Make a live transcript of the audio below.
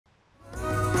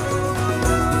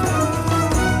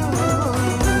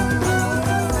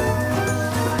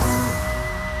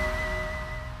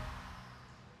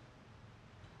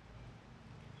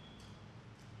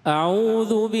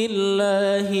أعوذ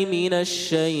بالله من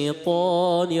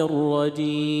الشيطان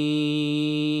الرجيم.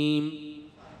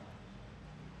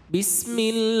 بسم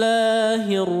الله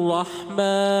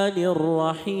الرحمن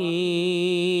الرحيم.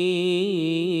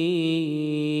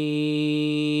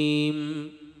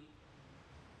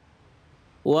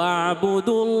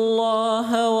 واعبدوا الله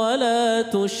ولا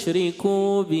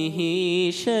تشركوا به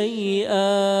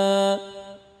شيئا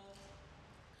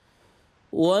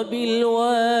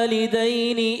وبالوالدين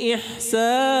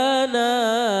إحسانا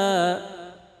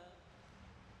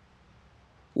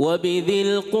وبذي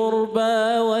القربى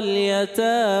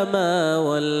واليتامى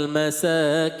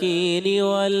والمساكين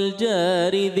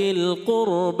والجار ذي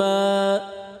القربى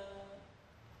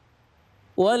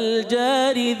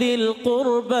والجار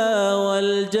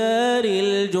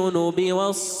الجنب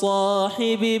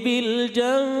والصاحب بالجنب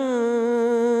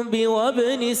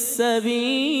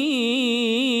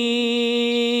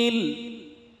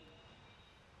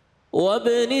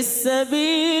وابن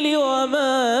السبيل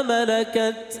وما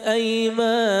ملكت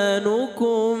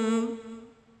أيمانكم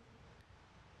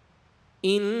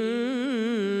إن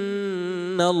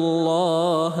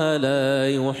الله لا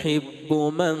يحب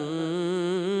من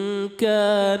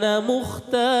كان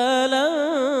مختالا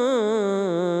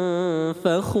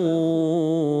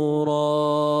فخورا.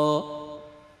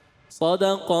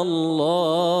 صدق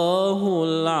الله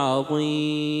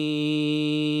العظيم.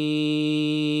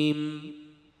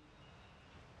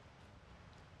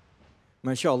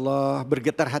 Masya Allah,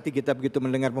 bergetar hati kita begitu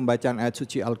mendengar pembacaan ayat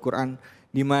suci Al-Quran,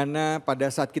 di mana pada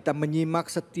saat kita menyimak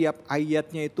setiap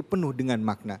ayatnya itu penuh dengan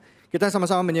makna. Kita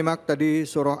sama-sama menyimak tadi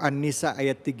surah An-Nisa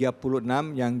ayat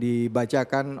 36 yang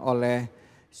dibacakan oleh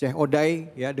Syekh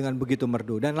Oday ya dengan begitu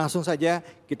merdu. Dan langsung saja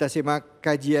kita simak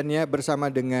kajiannya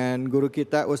bersama dengan guru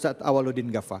kita Ustadz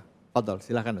Awaludin Gaffar. Fadhol,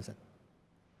 silakan Ustadz.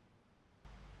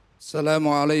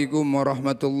 Assalamualaikum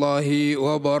warahmatullahi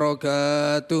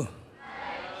wabarakatuh.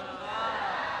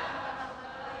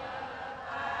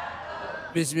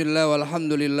 Bismillah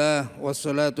walhamdulillah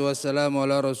wassalatu wassalamu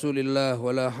ala rasulillah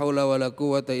wala hawla wala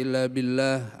quwata illa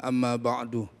billah amma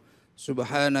ba'du.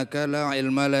 Subhanaka la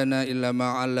ilma lana illa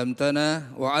ma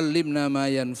 'allamtana wa 'allimna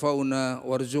ma yanfa'una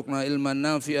warzuqna ilman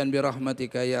nafi'an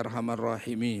birahmatika ya arhamar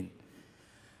rahimin.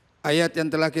 Ayat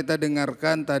yang telah kita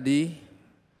dengarkan tadi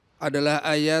adalah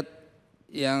ayat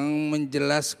yang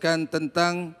menjelaskan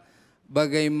tentang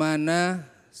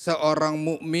bagaimana seorang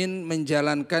mukmin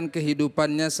menjalankan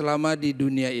kehidupannya selama di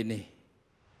dunia ini.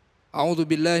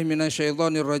 A'udzubillahi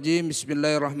minasyaitonirrajim.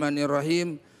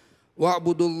 Bismillahirrahmanirrahim.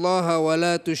 Wa'budullaha wa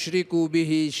la tusyriku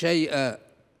bihi syai'a.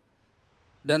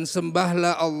 Dan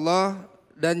sembahlah Allah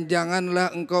dan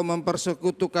janganlah engkau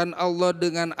mempersekutukan Allah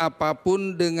dengan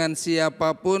apapun, dengan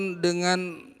siapapun,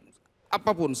 dengan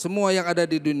apapun, semua yang ada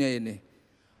di dunia ini.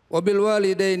 Wabil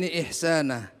walidaini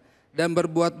ihsana. Dan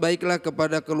berbuat baiklah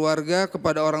kepada keluarga,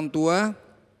 kepada orang tua.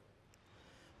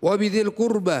 Wabidil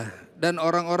kurba, dan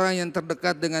orang-orang yang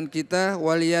terdekat dengan kita.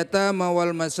 Wal yatama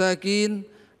wal masakin,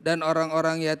 dan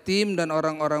orang-orang yatim dan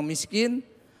orang-orang miskin.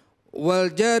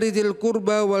 Wal jaridil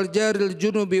kurba wal jaril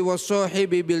junubi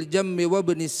wassahibi bil jammi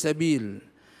wabnis sabil.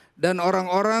 Dan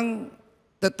orang-orang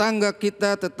tetangga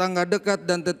kita, tetangga dekat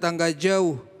dan tetangga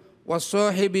jauh.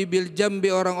 Wassahibi bil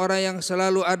jambi, orang-orang yang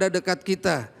selalu ada dekat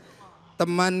kita.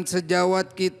 Teman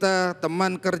sejawat kita,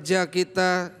 teman kerja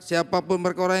kita, siapapun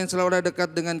mereka orang yang selalu ada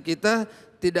dekat dengan kita,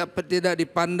 tidak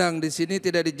dipandang di sini,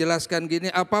 tidak dijelaskan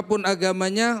gini. Apapun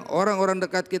agamanya, orang-orang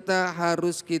dekat kita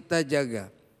harus kita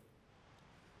jaga.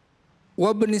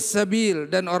 Wabnis sabil,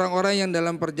 dan orang-orang yang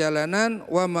dalam perjalanan.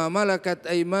 Wa ma malakat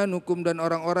aimanukum, dan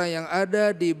orang-orang yang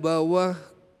ada di bawah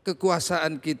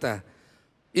kekuasaan kita.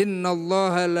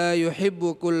 Innallaha la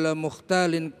yuhibbu kulla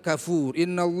mukhtalin kafur.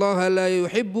 Innallaha la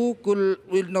yuhibbu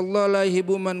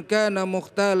man kana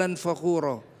mukhtalan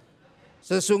fakhura.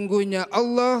 Sesungguhnya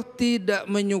Allah tidak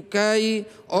menyukai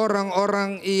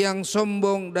orang-orang yang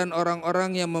sombong dan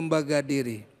orang-orang yang membangga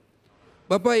diri.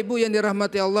 Bapak Ibu yang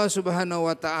dirahmati Allah Subhanahu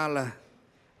wa taala.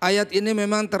 Ayat ini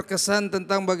memang terkesan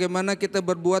tentang bagaimana kita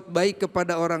berbuat baik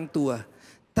kepada orang tua.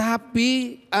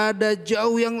 Tapi ada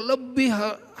jauh yang lebih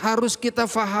harus kita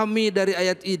fahami dari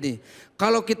ayat ini.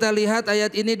 Kalau kita lihat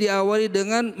ayat ini diawali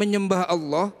dengan menyembah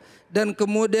Allah dan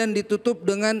kemudian ditutup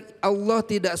dengan Allah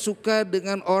tidak suka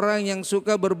dengan orang yang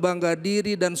suka berbangga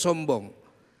diri dan sombong.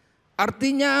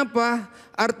 Artinya apa?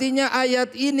 Artinya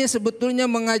ayat ini sebetulnya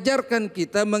mengajarkan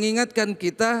kita, mengingatkan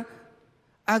kita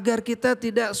agar kita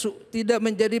tidak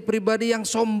menjadi pribadi yang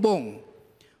sombong,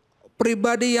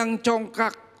 pribadi yang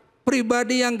congkak,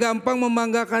 pribadi yang gampang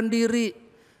membanggakan diri.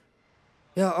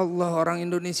 Ya Allah, orang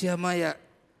Indonesia maya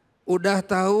udah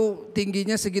tahu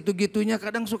tingginya segitu-gitunya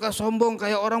kadang suka sombong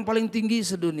kayak orang paling tinggi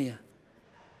sedunia.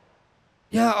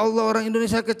 Ya Allah, orang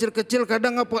Indonesia kecil-kecil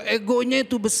kadang apa egonya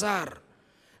itu besar.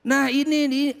 Nah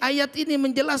ini ayat ini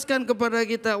menjelaskan kepada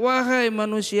kita, wahai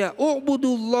manusia,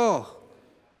 ubudullah,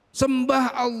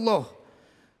 sembah Allah.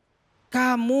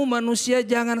 Kamu manusia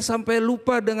jangan sampai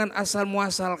lupa dengan asal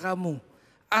muasal kamu,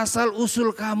 asal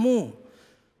usul kamu.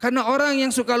 Karena orang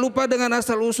yang suka lupa dengan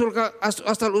asal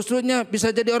usulnya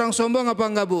bisa jadi orang sombong apa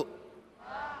enggak, Bu?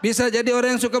 Bisa jadi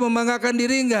orang yang suka membanggakan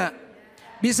diri enggak?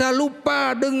 Bisa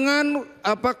lupa dengan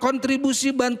kontribusi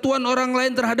bantuan orang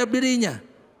lain terhadap dirinya.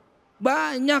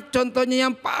 Banyak contohnya,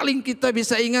 yang paling kita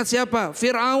bisa ingat siapa?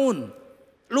 Fir'aun.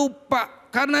 Lupa,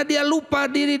 karena dia lupa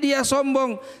diri, dia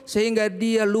sombong, sehingga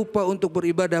dia lupa untuk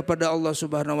beribadah pada Allah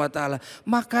Subhanahu wa taala.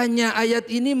 Makanya ayat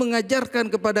ini mengajarkan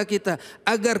kepada kita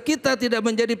agar kita tidak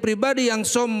menjadi pribadi yang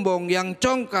sombong, yang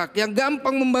congkak, yang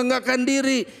gampang membanggakan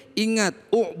diri. Ingat,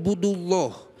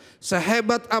 u'budullah.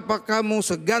 Sehebat apa kamu,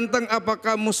 seganteng apa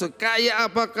kamu, sekaya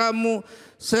apa kamu,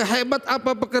 sehebat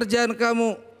apa pekerjaan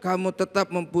kamu, kamu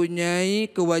tetap mempunyai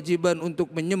kewajiban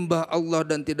untuk menyembah Allah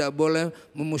dan tidak boleh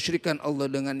memusyrikan Allah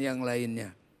dengan yang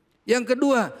lainnya. Yang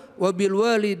kedua, wabil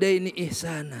walidaini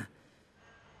ihsana.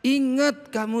 Ingat,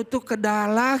 kamu tuh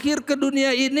lahir ke dunia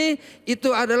ini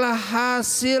itu adalah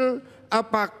hasil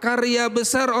karya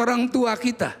besar orang tua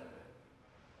kita.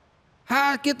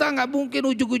 Kita nggak mungkin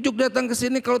ujuk-ujuk datang ke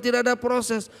sini kalau tidak ada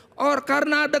proses.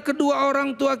 Karena ada kedua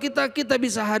orang tua kita, kita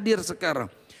bisa hadir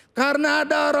sekarang. Karena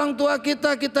ada orang tua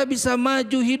kita, kita bisa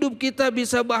maju, hidup kita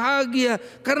bisa bahagia.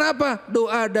 Kenapa?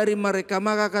 Doa dari mereka.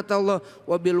 Maka kata Allah,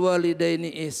 wabil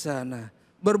walidaini ihsana.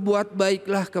 Berbuat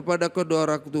baiklah kepada kedua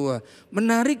orang tua.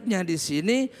 Menariknya di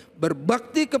sini,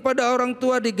 berbakti kepada orang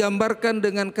tua digambarkan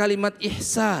dengan kalimat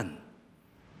ihsan.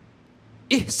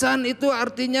 Ihsan itu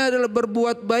artinya adalah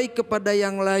berbuat baik kepada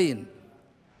yang lain.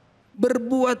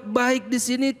 Berbuat baik di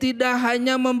sini tidak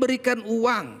hanya memberikan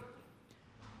uang.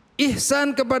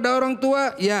 Ihsan kepada orang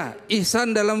tua, ya,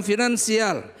 ihsan dalam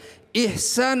finansial,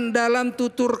 ihsan dalam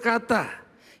tutur kata,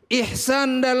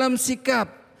 ihsan dalam sikap,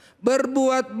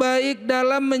 berbuat baik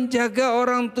dalam menjaga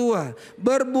orang tua,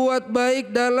 berbuat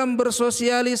baik dalam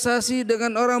bersosialisasi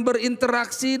dengan orang,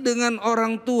 berinteraksi dengan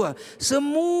orang tua.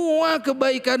 Semua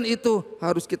kebaikan itu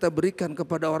harus kita berikan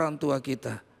kepada orang tua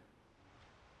kita.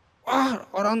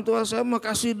 Orang tua saya mau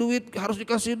kasih duit, harus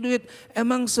dikasih duit.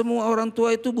 Emang semua orang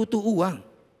tua itu butuh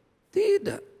uang?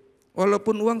 Tidak,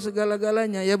 walaupun uang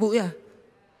segala-galanya ya Bu ya.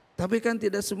 Tapi kan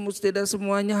tidak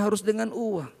semuanya harus dengan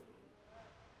uang.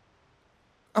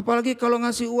 Apalagi kalau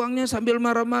ngasih uangnya sambil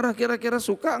marah-marah, kira-kira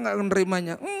suka nggak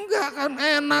menerimanya? Enggak kan,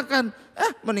 enak kan.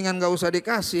 Mendingan nggak usah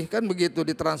dikasih, kan begitu,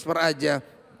 ditransfer aja.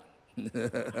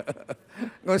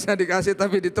 Nggak usah dikasih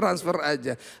tapi ditransfer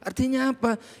aja. Artinya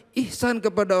apa? Ihsan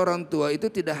kepada orang tua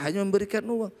itu tidak hanya memberikan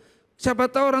uang.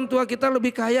 Siapa tahu orang tua kita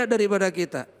lebih kaya daripada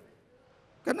kita.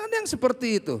 Karena ada yang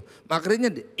seperti itu.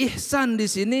 Makanya ihsan di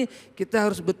sini kita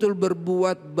harus betul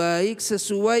berbuat baik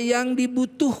sesuai yang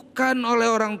dibutuhkan oleh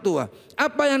orang tua.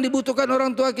 Apa yang dibutuhkan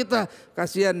orang tua kita?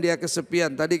 Kasihan dia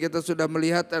kesepian. Tadi kita sudah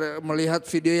melihat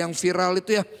video yang viral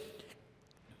itu ya.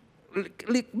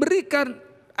 Berikan,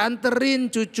 anterin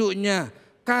cucunya,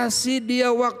 kasih dia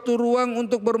waktu ruang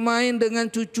untuk bermain dengan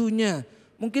cucunya.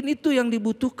 Mungkin itu yang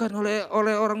dibutuhkan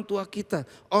oleh orang tua kita,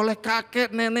 oleh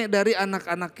kakek nenek dari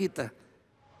anak-anak kita.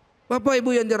 Bapak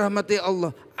Ibu yang dirahmati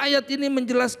Allah, ayat ini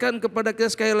menjelaskan kepada kita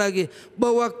sekali lagi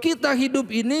bahwa kita hidup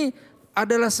ini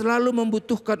adalah selalu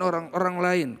membutuhkan orang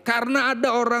lain. Karena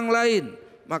ada orang lain,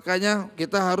 makanya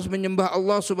kita harus menyembah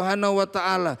Allah Subhanahu wa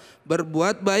taala,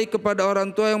 berbuat baik kepada orang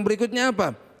tua. Yang berikutnya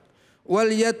apa?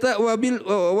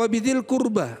 Wabidil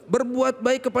kurba, berbuat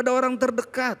baik kepada orang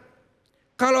terdekat.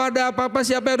 Kalau ada apa-apa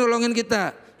siapa yang nolongin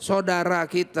kita? Saudara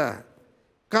kita.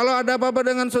 Kalau ada apa-apa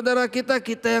dengan saudara kita,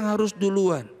 kita yang harus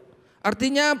duluan.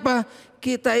 Artinya apa?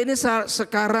 Kita ini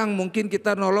sekarang mungkin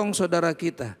kita nolong saudara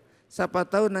kita. Siapa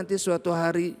tahu nanti suatu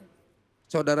hari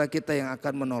saudara kita yang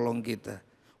akan menolong kita.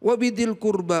 Wabidil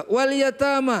kurba wal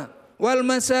yatama wal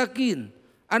masakin.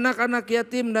 Anak-anak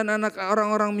yatim dan anak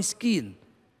orang-orang miskin.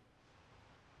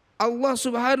 Allah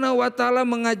Subhanahu wa taala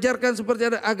mengajarkan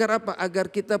seperti agar apa? Agar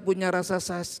kita punya rasa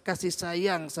kasih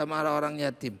sayang sama orang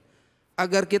yatim.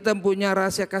 Agar kita punya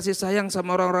rasa kasih sayang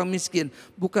sama orang-orang miskin.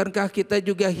 Bukankah kita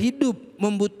juga hidup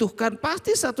membutuhkan,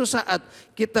 pasti satu saat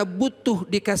kita butuh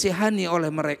dikasihani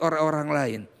oleh orang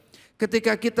lain.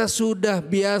 Ketika kita sudah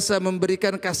biasa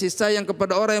memberikan kasih sayang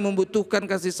kepada orang yang membutuhkan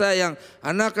kasih sayang,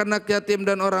 anak-anak yatim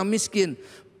dan orang miskin,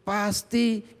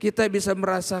 pasti kita bisa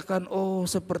merasakan, oh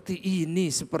seperti ini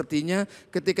sepertinya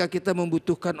ketika kita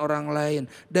membutuhkan orang lain.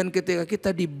 Dan ketika kita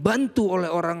dibantu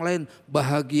oleh orang lain,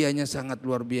 bahagianya sangat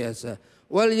luar biasa.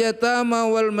 Wal yatama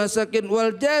wal masakin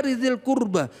wal jari dzil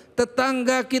kurba,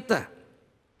 tetangga kita.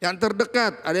 yang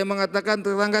terdekat, ada yang mengatakan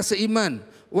tetangga seiman.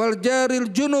 Wal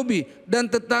jaril junubi, dan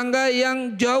tetangga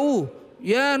yang jauh,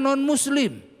 ya non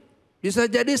muslim. Bisa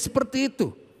jadi seperti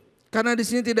itu. Karena di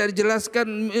sini tidak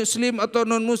dijelaskan muslim atau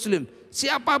non muslim.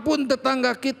 Siapapun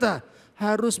tetangga kita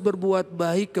harus berbuat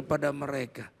baik kepada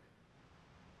mereka.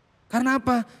 Karena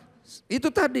apa? Itu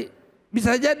tadi,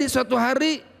 bisa jadi suatu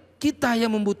hari kita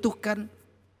yang membutuhkan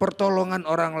pertolongan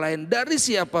orang lain dari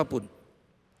siapapun.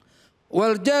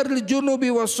 Wal jaril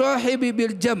junubi wasahibi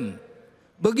bil jam.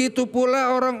 Begitu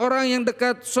pula orang-orang yang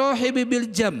dekat, sahibi bil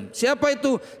jam. Siapa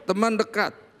itu? Teman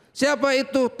dekat. Siapa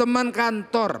itu? Teman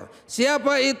kantor.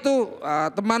 Siapa itu?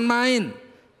 Teman main.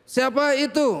 Siapa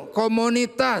itu?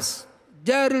 Komunitas.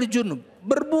 Jaril junub.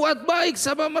 Berbuat baik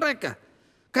sama mereka.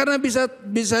 Karena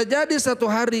bisa jadi satu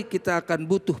hari kita akan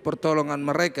butuh pertolongan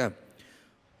mereka.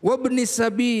 Wabni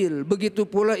sabil. Begitu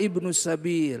pula ibnu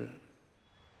sabil.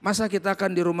 Masa kita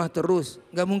akan di rumah terus?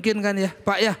 Gak mungkin kan ya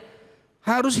Pak ya?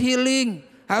 Harus healing,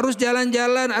 harus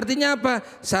jalan-jalan. Artinya apa?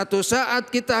 Satu saat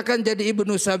kita akan jadi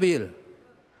ibnu sabil.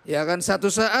 Ya kan,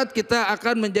 satu saat kita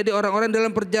akan menjadi orang-orang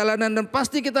dalam perjalanan dan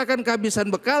pasti kita akan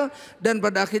kehabisan bekal dan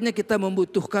pada akhirnya kita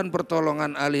membutuhkan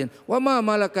pertolongan alin. Wa ma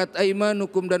malakat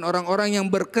aimanukum, dan orang-orang yang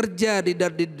bekerja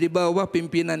di bawah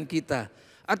pimpinan kita.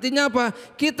 Artinya apa?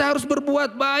 Kita harus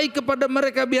berbuat baik kepada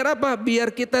mereka. Biar apa? Biar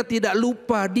kita tidak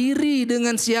lupa diri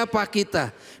dengan siapa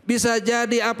kita. Bisa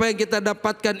jadi apa yang kita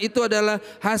dapatkan itu adalah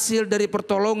hasil dari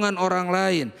pertolongan orang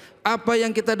lain. Apa yang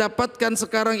kita dapatkan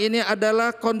sekarang ini adalah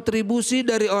kontribusi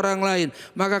dari orang lain.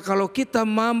 Maka kalau kita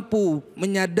mampu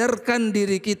menyadarkan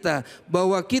diri kita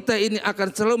bahwa kita ini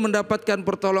akan selalu mendapatkan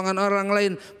pertolongan orang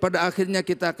lain, pada akhirnya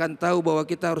kita akan tahu bahwa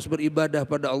kita harus beribadah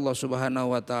pada Allah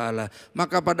Subhanahu wa taala.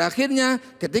 Maka pada akhirnya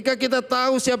ketika kita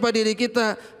tahu siapa diri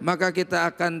kita, maka kita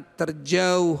akan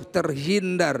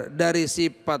terhindar dari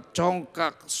sifat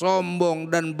congkak, sombong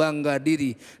dan bangga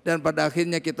diri, dan pada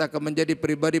akhirnya kita akan menjadi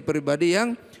pribadi-pribadi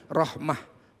yang rahmah,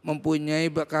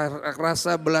 mempunyai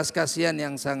rasa belas kasihan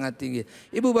yang sangat tinggi.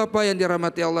 Ibu bapak yang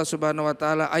dirahmati Allah Subhanahu wa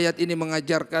taala, ayat ini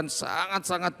mengajarkan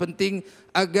sangat-sangat penting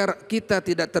agar kita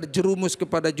tidak terjerumus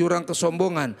kepada jurang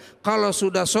kesombongan. Kalau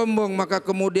sudah sombong maka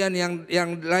kemudian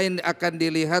yang lain akan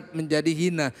dilihat menjadi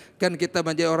hina. Kan kita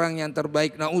menjadi orang yang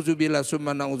terbaik. Nauzubillah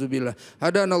summa nauzubillah.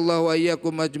 Hadanallahu wa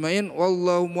iyyakum ajmain.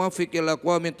 Wallahu muwaffiq ila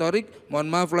aqwamit thoriq. Mohon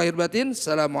maaf lahir batin.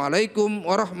 Assalamualaikum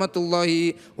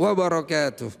warahmatullahi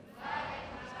wabarakatuh.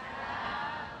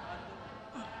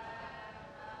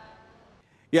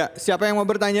 Ya, siapa yang mau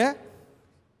bertanya?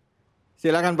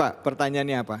 Silakan Pak,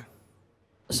 pertanyaannya apa?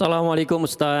 Assalamualaikum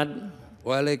Ustadz.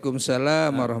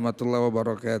 Waalaikumsalam warahmatullahi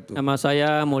wabarakatuh. Nama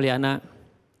saya Mulyana.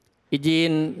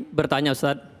 Izin bertanya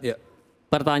Ustadz. Ya.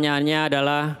 Pertanyaannya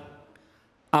adalah,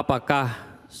 apakah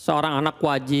seorang anak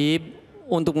wajib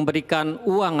untuk memberikan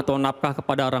uang atau nafkah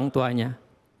kepada orang tuanya?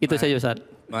 Itu saja Ustadz.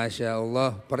 Masya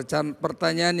Allah,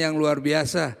 pertanyaan yang luar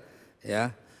biasa.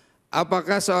 Ya,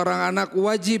 apakah seorang anak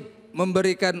wajib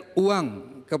memberikan uang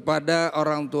kepada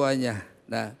orang tuanya?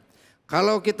 Nah,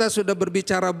 kalau kita sudah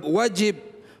berbicara wajib,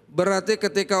 berarti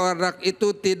ketika anak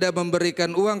itu tidak memberikan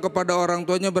uang kepada orang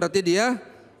tuanya berarti dia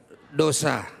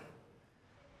dosa.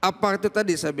 Apa itu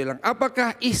tadi saya bilang?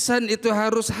 Apakah ihsan itu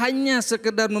harus hanya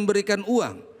sekedar memberikan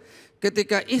uang?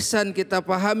 Ketika ihsan kita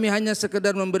pahami hanya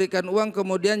sekedar memberikan uang,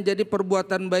 kemudian jadi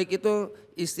perbuatan baik itu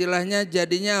istilahnya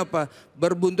jadinya apa?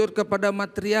 Berbuntut kepada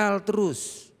material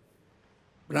terus.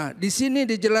 Nah, di sini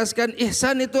dijelaskan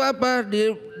ihsan itu apa?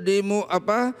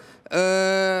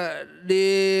 Di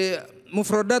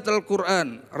Mufradat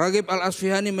Al-Qurán, Raghib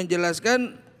Al-Asfihani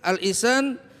menjelaskan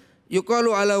al-ihsan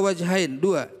yuqalu ala wajhain,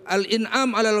 dua.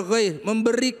 Al-in'am alal ghair,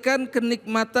 memberikan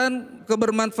kenikmatan,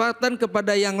 kebermanfaatan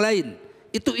kepada yang lain.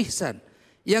 Itu ihsan.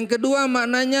 Yang kedua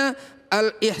maknanya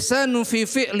al-ihsanu fi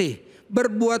fi'li,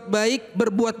 berbuat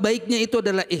baiknya itu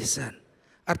adalah ihsan.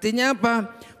 Artinya apa?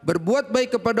 Berbuat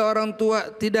baik kepada orang tua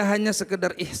tidak hanya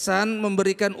sekedar ihsan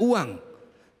memberikan uang,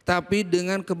 tapi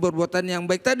dengan keberbuatan yang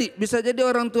baik tadi. Bisa jadi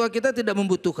orang tua kita tidak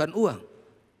membutuhkan uang.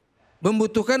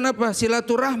 Membutuhkan apa?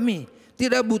 Silaturahmi,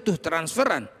 tidak butuh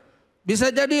transferan.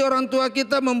 Bisa jadi orang tua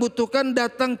kita membutuhkan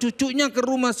datang cucunya ke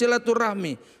rumah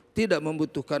silaturahmi, tidak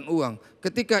membutuhkan uang.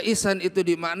 Ketika ihsan itu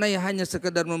dimaknai hanya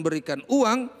sekedar memberikan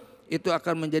uang, itu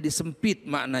akan menjadi sempit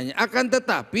maknanya. Akan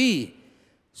tetapi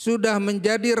sudah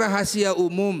menjadi rahasia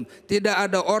umum, tidak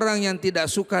ada orang yang tidak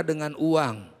suka dengan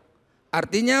uang.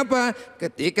 Artinya apa?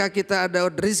 Ketika kita ada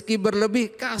rezeki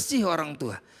berlebih, kasih orang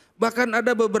tua. Bahkan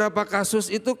ada beberapa kasus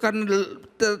itu karena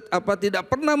tidak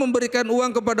pernah memberikan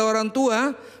uang kepada orang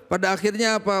tua, pada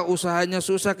akhirnya apa? Usahanya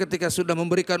susah. Ketika sudah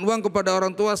memberikan uang kepada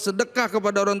orang tua, sedekah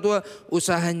kepada orang tua,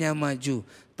 usahanya maju.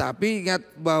 Tapi ingat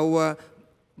bahwa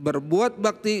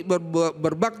berbakti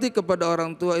kepada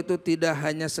orang tua itu tidak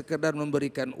hanya sekedar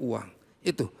memberikan uang.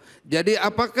 Itu. Jadi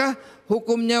apakah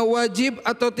hukumnya wajib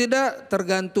atau tidak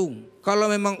tergantung. Kalau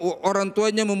memang orang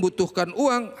tuanya membutuhkan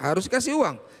uang, harus kasih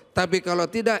uang. Tapi kalau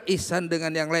tidak, ihsan dengan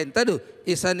yang lain. Tadi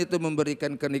ihsan itu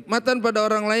memberikan kenikmatan pada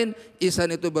orang lain, ihsan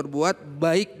itu berbuat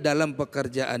baik dalam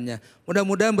pekerjaannya.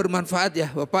 Mudah-mudahan bermanfaat ya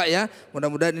Bapak ya.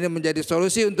 Mudah-mudahan ini menjadi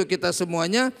solusi untuk kita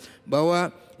semuanya, bahwa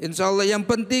insya Allah yang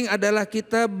penting adalah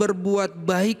kita berbuat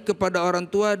baik kepada orang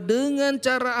tua dengan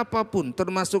cara apapun,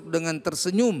 termasuk dengan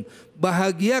tersenyum,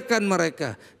 bahagiakan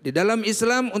mereka. Di dalam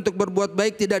Islam untuk berbuat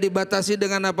baik tidak dibatasi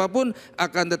dengan apapun,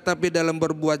 akan tetapi dalam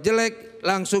berbuat jelek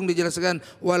langsung dijelaskan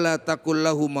wala taqul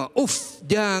lahuma uff.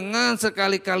 Jangan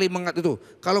sekali-kali mengat itu.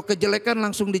 Kalau kejelekan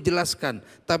langsung dijelaskan,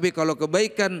 tapi kalau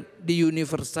kebaikan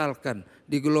diuniversalkan,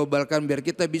 diglobalkan biar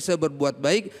kita bisa berbuat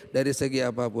baik dari segi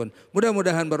apapun.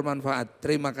 Mudah-mudahan bermanfaat.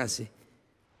 Terima kasih.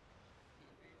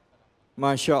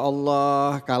 Masya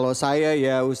Allah, kalau saya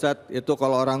ya Ustadz, itu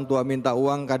kalau orang tua minta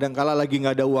uang, kadang-kala lagi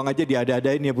nggak ada uang aja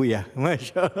diada-adain ya Bu ya.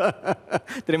 Masya Allah.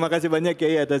 Terima kasih banyak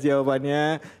Kiai atas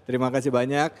jawabannya. Terima kasih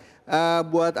banyak.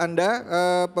 Buat Anda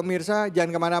pemirsa,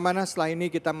 jangan kemana-mana, setelah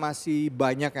ini kita masih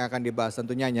banyak yang akan dibahas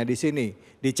tentunya hanya di sini,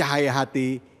 di Cahaya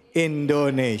Hati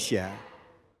Indonesia.